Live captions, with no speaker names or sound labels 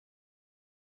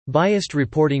Biased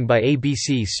reporting by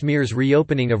ABC smears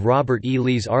reopening of Robert E.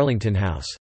 Lee's Arlington house.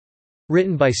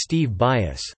 Written by Steve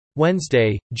Bias.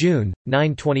 Wednesday, June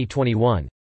 9, 2021.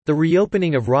 The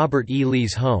reopening of Robert E.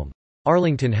 Lee's home,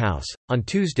 Arlington House, on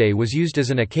Tuesday was used as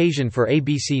an occasion for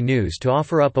ABC News to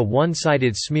offer up a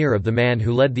one-sided smear of the man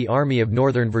who led the Army of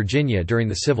Northern Virginia during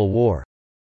the Civil War.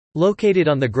 Located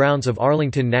on the grounds of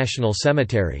Arlington National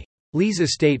Cemetery, Lee's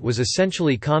estate was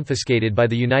essentially confiscated by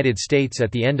the United States at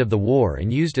the end of the war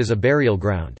and used as a burial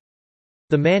ground.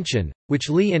 The mansion, which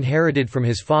Lee inherited from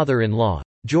his father-in-law,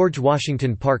 George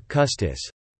Washington Parke Custis,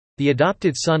 the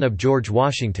adopted son of George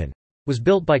Washington, was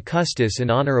built by Custis in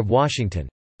honor of Washington,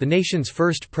 the nation's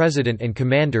first president and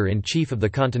commander-in-chief of the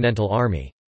Continental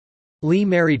Army. Lee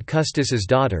married Custis's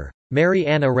daughter, Mary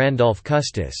Anna Randolph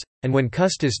Custis, and when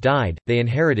Custis died, they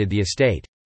inherited the estate.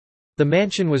 The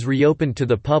mansion was reopened to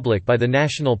the public by the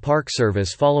National Park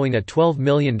Service following a $12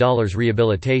 million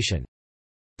rehabilitation.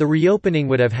 The reopening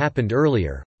would have happened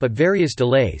earlier, but various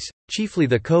delays, chiefly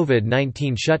the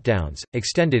COVID-19 shutdowns,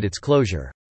 extended its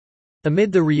closure.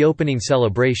 Amid the reopening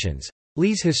celebrations,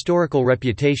 Lee's historical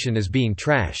reputation is being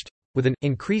trashed, with an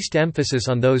increased emphasis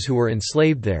on those who were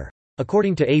enslaved there,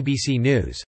 according to ABC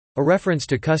News, a reference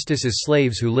to Custis's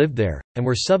slaves who lived there, and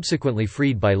were subsequently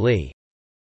freed by Lee.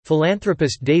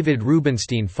 Philanthropist David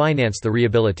Rubenstein financed the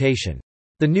rehabilitation.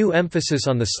 The new emphasis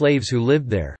on the slaves who lived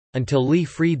there, until Lee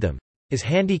freed them, is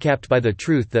handicapped by the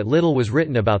truth that little was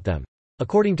written about them,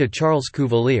 according to Charles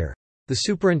Cuvelier, the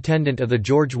superintendent of the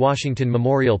George Washington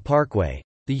Memorial Parkway,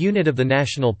 the unit of the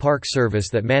National Park Service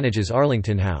that manages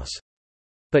Arlington House.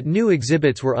 But new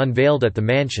exhibits were unveiled at the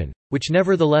mansion, which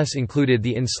nevertheless included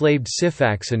the enslaved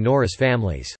Syphax and Norris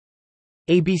families.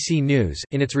 ABC News,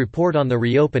 in its report on the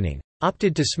reopening,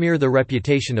 opted to smear the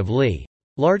reputation of Lee,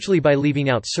 largely by leaving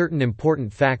out certain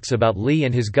important facts about Lee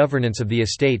and his governance of the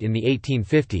estate in the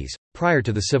 1850s, prior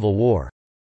to the Civil War.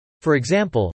 For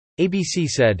example, ABC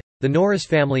said, the Norris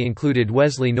family included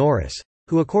Wesley Norris,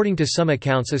 who according to some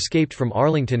accounts escaped from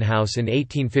Arlington House in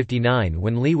 1859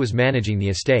 when Lee was managing the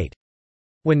estate.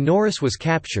 When Norris was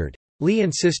captured, Lee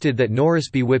insisted that Norris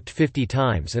be whipped 50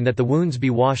 times and that the wounds be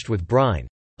washed with brine,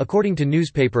 according to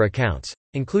newspaper accounts,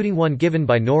 including one given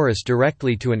by Norris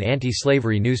directly to an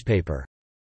anti-slavery newspaper.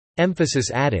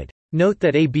 Emphasis added. Note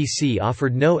that ABC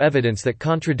offered no evidence that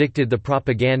contradicted the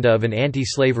propaganda of an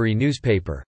anti-slavery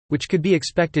newspaper, which could be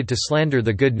expected to slander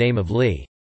the good name of Lee.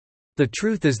 The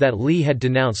truth is that Lee had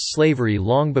denounced slavery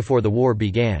long before the war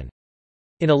began.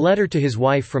 In a letter to his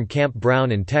wife from Camp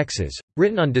Brown in Texas,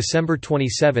 written on December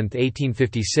 27,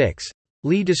 1856,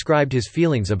 Lee described his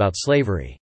feelings about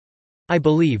slavery. I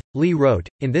believe, Lee wrote,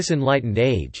 in this enlightened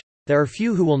age, there are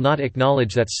few who will not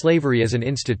acknowledge that slavery as an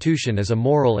institution is a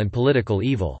moral and political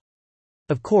evil.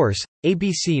 Of course,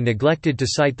 ABC neglected to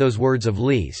cite those words of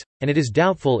Lee's, and it is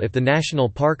doubtful if the National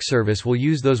Park Service will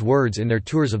use those words in their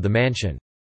tours of the mansion.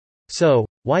 So,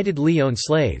 why did Lee own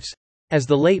slaves? As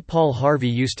the late Paul Harvey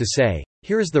used to say,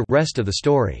 here is the rest of the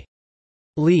story.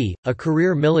 Lee, a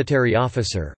career military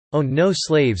officer, owned no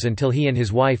slaves until he and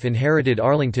his wife inherited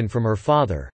Arlington from her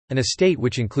father, an estate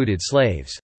which included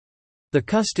slaves. The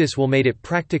Custis will made it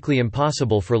practically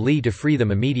impossible for Lee to free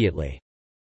them immediately.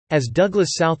 As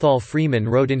Douglas Southall Freeman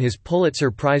wrote in his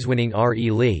Pulitzer Prize-winning R. E.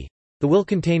 Lee, the will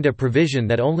contained a provision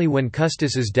that only when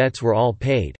Custis's debts were all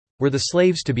paid, were the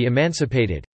slaves to be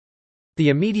emancipated. The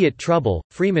immediate trouble,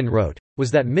 Freeman wrote,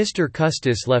 was that Mr.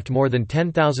 Custis left more than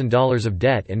 $10,000 of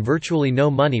debt and virtually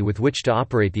no money with which to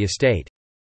operate the estate.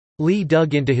 Lee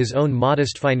dug into his own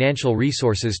modest financial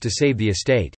resources to save the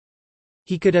estate.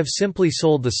 He could have simply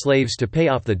sold the slaves to pay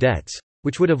off the debts,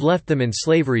 which would have left them in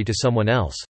slavery to someone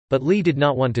else, but Lee did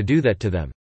not want to do that to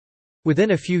them.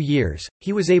 Within a few years,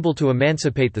 he was able to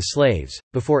emancipate the slaves,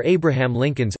 before Abraham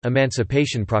Lincoln's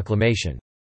Emancipation Proclamation.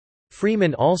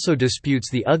 Freeman also disputes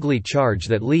the ugly charge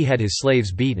that Lee had his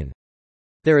slaves beaten.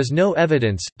 There is no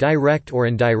evidence, direct or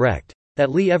indirect,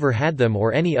 that Lee ever had them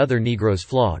or any other Negroes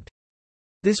flogged.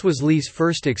 This was Lee's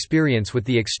first experience with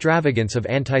the extravagance of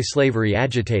anti-slavery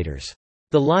agitators.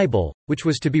 The libel, which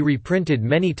was to be reprinted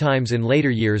many times in later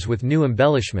years with new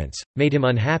embellishments, made him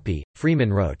unhappy,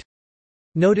 Freeman wrote.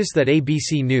 Notice that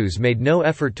ABC News made no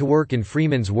effort to work in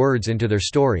Freeman's words into their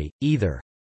story, either.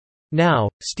 Now,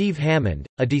 Steve Hammond,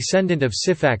 a descendant of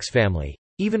Syphax family,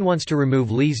 even wants to remove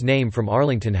Lee's name from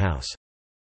Arlington House.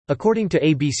 According to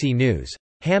ABC News,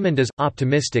 Hammond is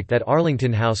optimistic that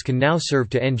Arlington House can now serve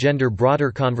to engender broader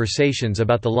conversations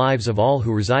about the lives of all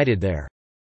who resided there.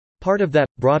 Part of that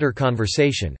broader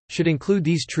conversation should include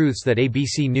these truths that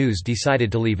ABC News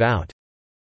decided to leave out.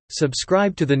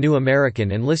 Subscribe to The New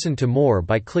American and listen to more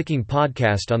by clicking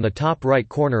podcast on the top right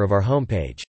corner of our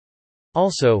homepage.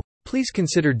 Also, Please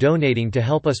consider donating to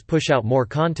help us push out more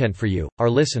content for you, our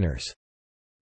listeners.